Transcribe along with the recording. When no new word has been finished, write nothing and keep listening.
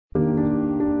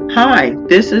Hi,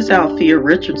 this is Althea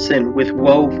Richardson with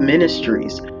Wove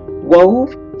Ministries.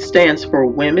 Wove stands for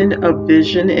Women of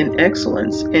Vision and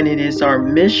Excellence, and it is our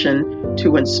mission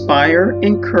to inspire,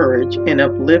 encourage, and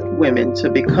uplift women to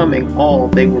becoming all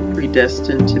they were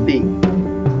predestined to be.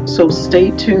 So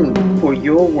stay tuned for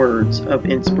your words of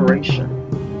inspiration.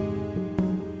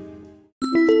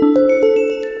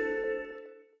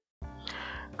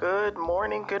 Good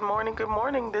morning, good morning, good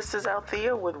morning. This is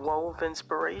Althea with Wove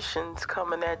Inspirations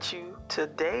coming at you.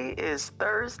 Today is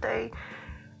Thursday.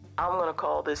 I'm going to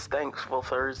call this Thankful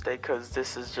Thursday because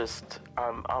this is just,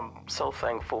 I'm so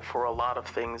thankful for a lot of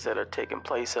things that are taking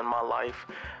place in my life.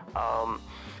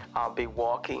 I'll be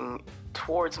walking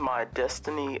towards my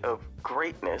destiny of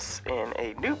greatness in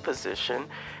a new position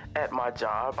at my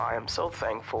job. I am so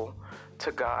thankful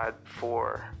to God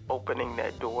for opening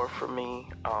that door for me.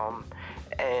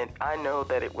 And I know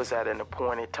that it was at an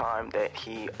appointed time that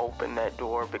He opened that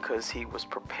door because He was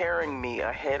preparing me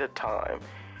ahead of time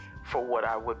for what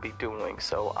I would be doing.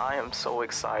 So I am so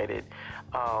excited.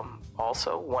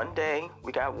 Also,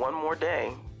 we got one more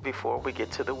day before we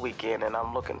get to the weekend, and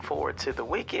I'm looking forward to the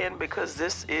weekend because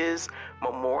this is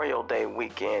Memorial Day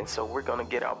weekend. So we're going to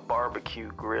get our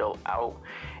barbecue grill out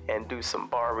and do some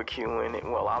barbecuing.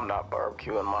 Well, I'm not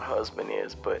barbecuing, my husband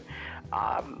is, but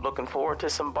I'm looking forward to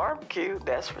some barbecue,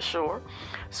 that's for sure.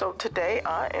 So today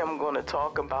I am going to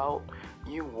talk about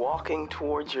you walking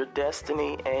towards your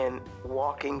destiny and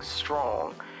walking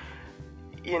strong.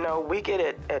 You know, we get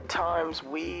it at times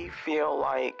we feel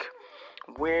like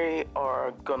we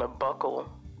are gonna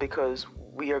buckle because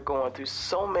we are going through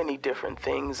so many different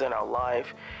things in our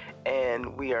life,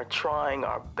 and we are trying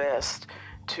our best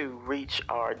to reach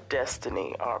our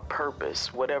destiny, our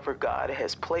purpose, whatever God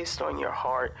has placed on your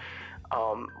heart,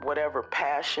 whatever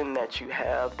passion that you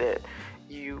have that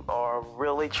you are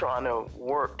really trying to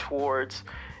work towards.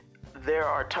 There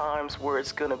are times where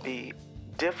it's going to be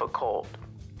difficult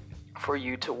for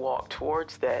you to walk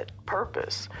towards that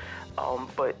purpose,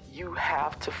 but you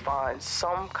have to find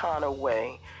some kind of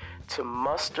way to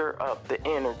muster up the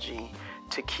energy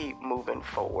to keep moving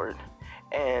forward.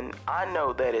 And I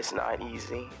know that it's not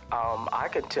easy. I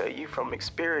can tell you from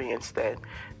experience that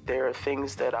there are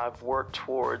things that I've worked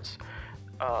towards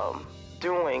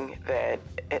doing that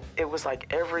it was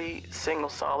like every single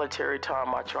solitary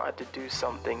time I tried to do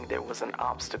something, there was an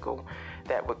obstacle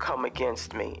that would come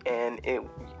against me, and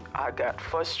I got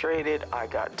frustrated, I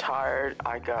got tired,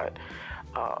 I got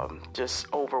just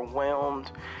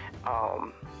overwhelmed.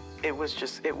 It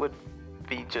would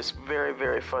be just very,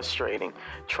 very frustrating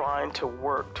trying to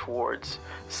work towards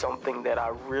something that I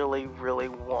really, really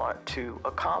want to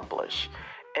accomplish.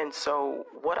 And so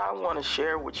what I want to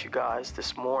share with you guys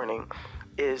this morning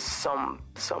is some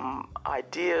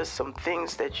ideas, some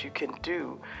things that you can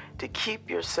do to keep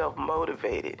yourself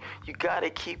motivated. You got to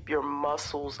keep your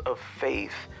muscles of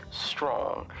faith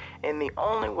strong. And the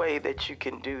only way that you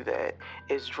can do that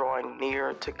is drawing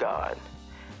near to God.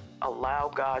 Allow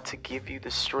God to give you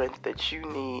the strength that you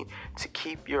need to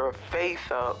keep your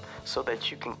faith up so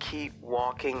that you can keep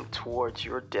walking towards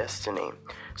your destiny.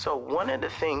 So one of the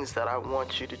things that I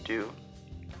want you to do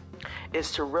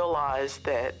is to realize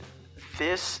that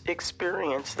this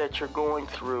experience that you're going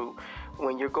through,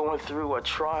 when you're going through a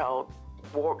trial,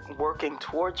 working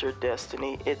towards your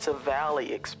destiny, it's a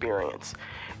valley experience,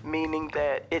 meaning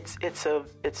that it's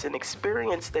an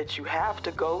experience that you have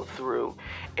to go through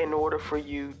in order for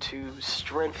you to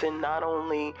strengthen not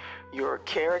only your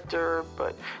character,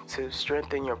 but to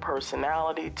strengthen your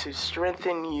personality, to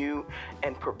strengthen you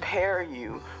and prepare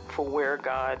you for where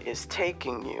God is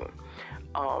taking you.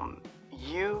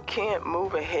 You can't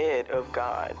move ahead of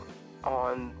God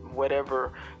on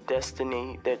whatever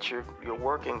destiny that you're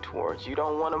working towards. You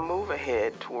don't want to move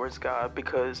ahead towards God,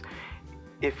 because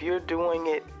if you're doing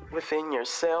it within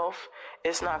yourself,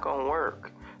 it's not going to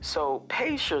work. So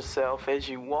pace yourself as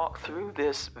you walk through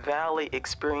this valley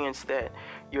experience that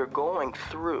you're going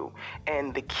through.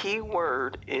 And the key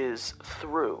word is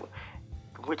through,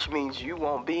 which means you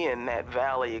won't be in that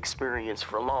valley experience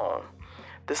for long.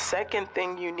 The second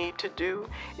thing you need to do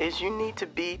is you need to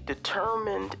be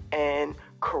determined and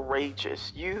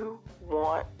courageous. You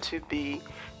want to be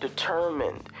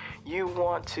determined. You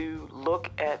want to look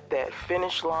at that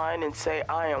finish line and say,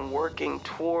 I am running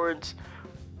towards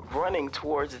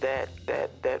that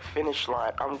finish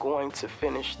line. I'm going to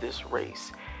finish this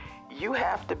race. You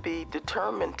have to be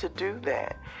determined to do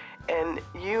that. And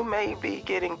you may be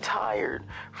getting tired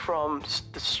from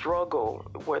the struggle,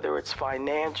 whether it's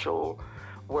financial,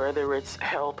 whether it's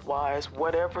health-wise,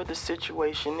 whatever the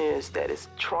situation is that is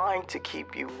trying to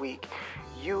keep you weak.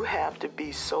 You have to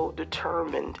be so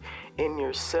determined in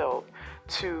yourself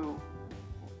to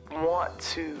want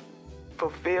to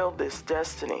fulfill this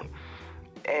destiny,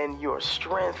 and your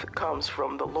strength comes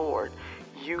from the Lord,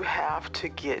 you have to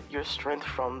get your strength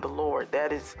from the Lord.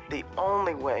 That is the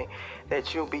only way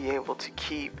that you'll be able to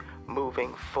keep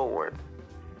moving forward.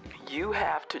 You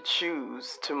have to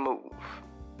choose to move.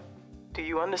 Do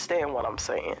you understand what I'm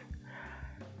saying?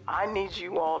 I need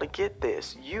you all to get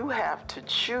this. You have to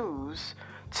choose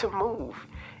to move.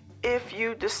 If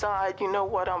you decide, you know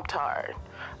what, I'm tired,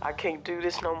 I can't do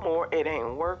this no more, it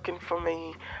ain't working for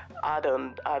me, I've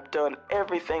done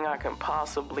everything I can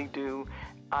possibly do,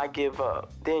 I give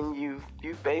up, then you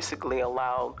basically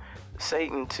allowed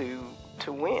Satan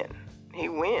to win. He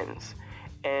wins.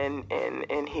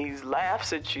 And he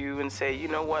laughs at you and say, you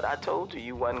know what, I told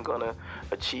you wasn't going to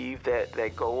achieve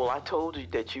that goal. I told you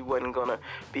that you wasn't going to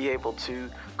be able to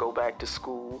go back to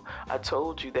school. I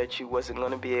told you that you wasn't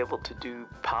going to be able to do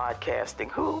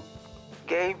podcasting. Who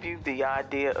gave you the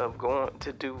idea of going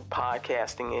to do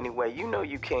podcasting anyway? You know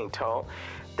you can't talk.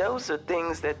 Those are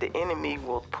things that the enemy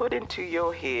will put into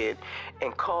your head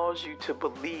and cause you to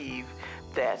believe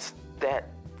that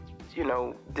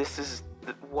this is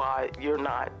why you're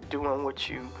not doing what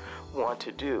you want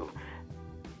to do.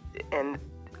 And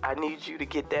I need you to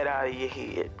get that out of your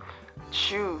head.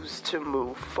 Choose to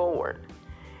move forward.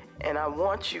 And I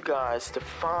want you guys to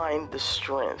find the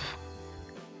strength.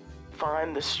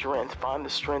 Find the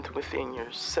strength within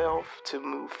yourself to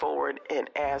move forward, and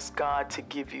ask God to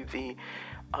give you the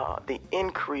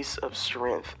increase of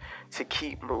strength to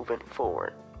keep moving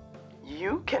forward.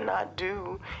 You cannot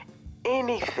do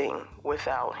anything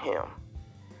without Him.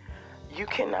 You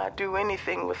cannot do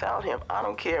anything without Him. I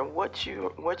don't care what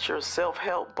your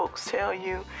self-help books tell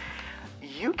you.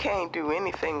 You can't do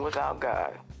anything without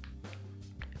God.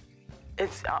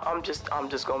 I'm just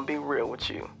gonna be real with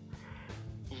you.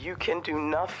 You can do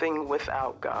nothing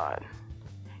without God.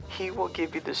 He will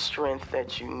give you the strength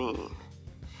that you need.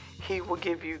 He will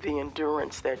give you the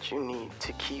endurance that you need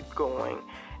to keep going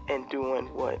and doing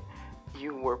what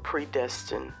you were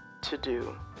predestined to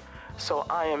do. So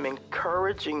I am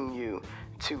encouraging you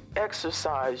to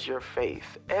exercise your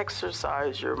faith,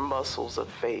 exercise your muscles of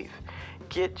faith.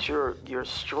 Get your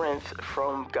strength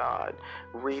from God,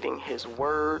 reading His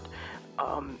Word,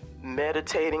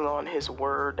 meditating on His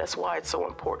Word. That's why it's so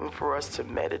important for us to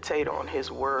meditate on His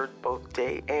Word both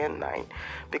day and night,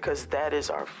 because that is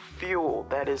our fuel,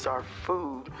 that is our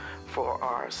food for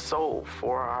our soul,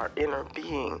 for our inner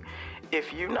being.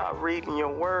 If you're not reading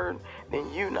your Word,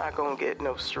 then you're not gonna get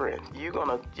no strength.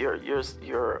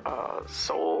 Your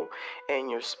soul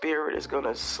and your spirit is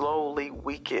gonna slowly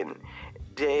weaken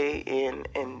day in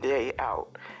and day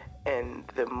out. And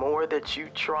the more that you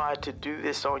try to do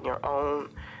this on your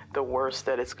own, the worse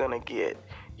that it's gonna get.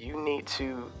 You need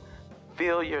to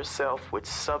fill yourself with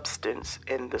substance,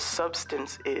 and the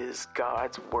substance is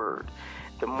God's Word.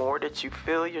 The more that you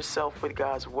fill yourself with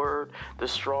God's Word, the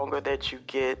stronger that you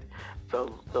get,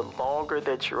 the longer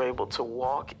that you're able to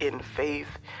walk in faith,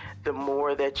 the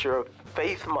more that your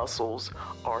faith muscles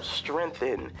are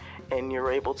strengthened and you're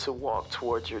able to walk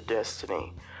towards your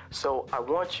destiny. So I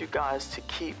want you guys to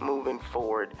keep moving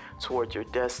forward toward your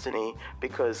destiny,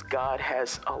 because God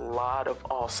has a lot of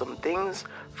awesome things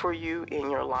for you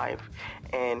in your life,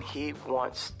 and He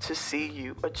wants to see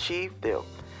you achieve them.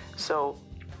 So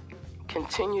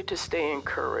continue to stay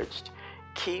encouraged.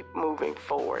 Keep moving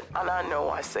forward. And I know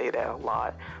I say that a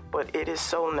lot, but it is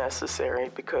so necessary,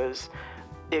 because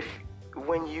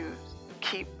when you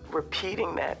keep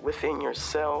repeating that within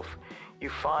yourself, you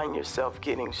find yourself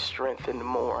getting strengthened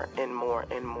more and more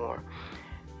and more.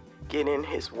 Get in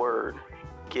His Word.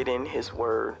 Get in His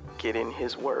Word. Get in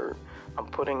His Word. I'm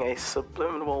putting a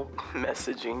subliminal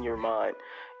message in your mind.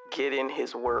 Get in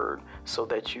His Word so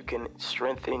that you can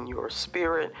strengthen your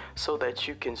spirit, so that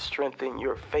you can strengthen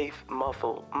your faith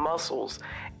muscles,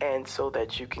 and so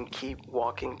that you can keep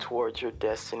walking towards your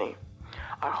destiny.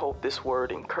 I hope this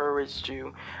word encouraged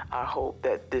you. I hope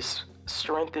that this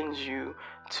strengthens you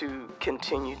to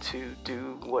continue to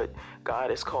do what God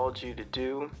has called you to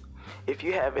do. If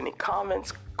you have any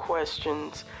comments,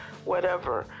 questions,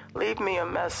 whatever, leave me a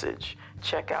message.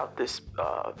 Check out this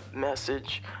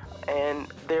message. And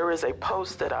there is a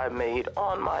post that I made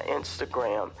on my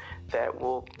Instagram that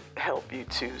will help you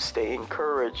to stay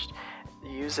encouraged.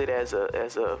 Use it as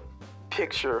a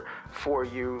picture for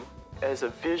you, as a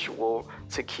visual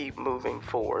to keep moving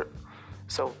forward.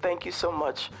 So thank you so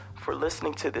much for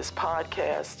listening to this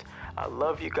podcast. I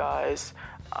love you guys.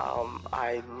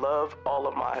 I love all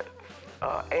of my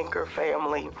Anchor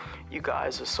family. You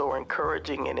guys are so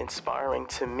encouraging and inspiring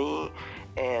to me.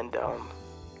 And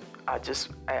I just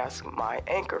ask my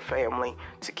Anchor family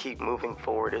to keep moving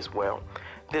forward as well.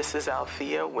 This is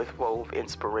Althea with Wove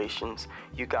Inspirations.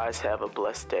 You guys have a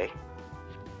blessed day.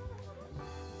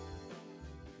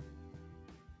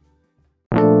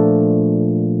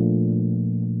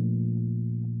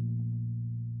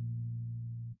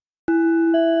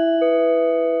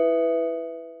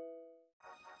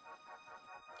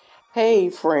 Hey,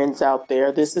 friends out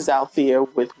there, this is Althea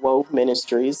with Wove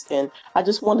Ministries, and I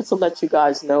just wanted to let you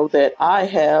guys know that I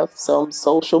have some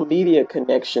social media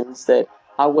connections that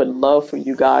I would love for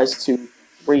you guys to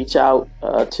reach out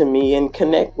to me and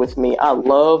connect with me. I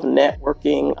love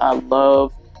networking. I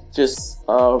love just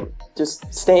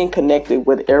staying connected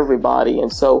with everybody,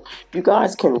 and so you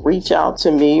guys can reach out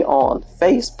to me on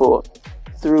Facebook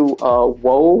through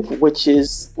WOVE, which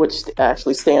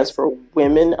actually stands for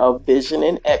Women of Vision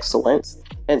and Excellence.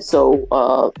 And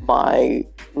so my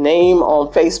name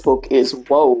on Facebook is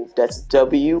WOVE. That's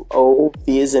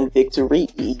WOV as in Victory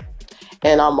E.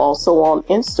 And I'm also on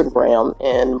Instagram,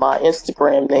 and my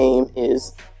Instagram name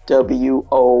is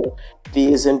WOV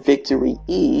as in Victory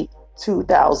E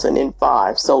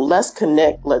 2005. So let's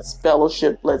connect, let's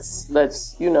fellowship, let's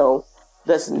let's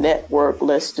network,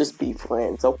 let's just be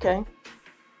friends, okay?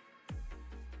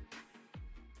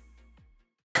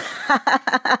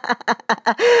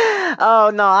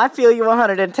 Oh no, I feel you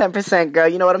 110%, girl.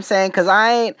 You know what I'm saying? Cause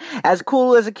I ain't as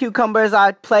cool as a cucumber as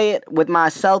I play it with my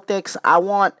Celtics. I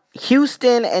want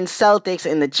Houston and Celtics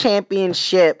in the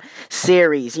championship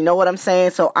series. You know what I'm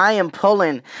saying? So I am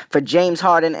pulling for James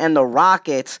Harden and the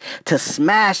Rockets to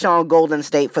smash on Golden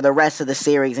State for the rest of the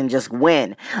series and just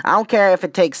win. I don't care if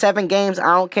it takes 7 games.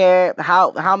 I don't care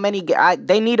how many.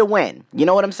 They need a win. You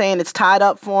know what I'm saying? It's tied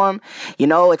up for them. You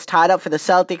know, it's tied up for the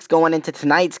Celtics going into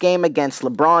tonight's game against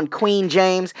LeBron Queen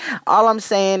James. All I'm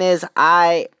saying is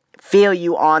I feel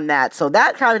you on that. So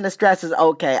that kind of stress is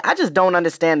okay. I just don't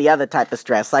understand the other type of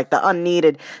stress, like the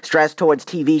unneeded stress towards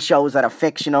TV shows that are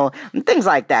fictional and things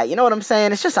like that. You know what I'm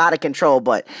saying? It's just out of control,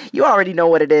 but you already know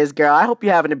what it is, girl. I hope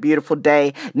you're having a beautiful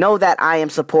day. Know that I am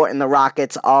supporting the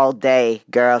Rockets all day,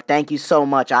 girl. Thank you so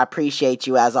much. I appreciate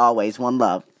you as always. One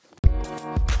love.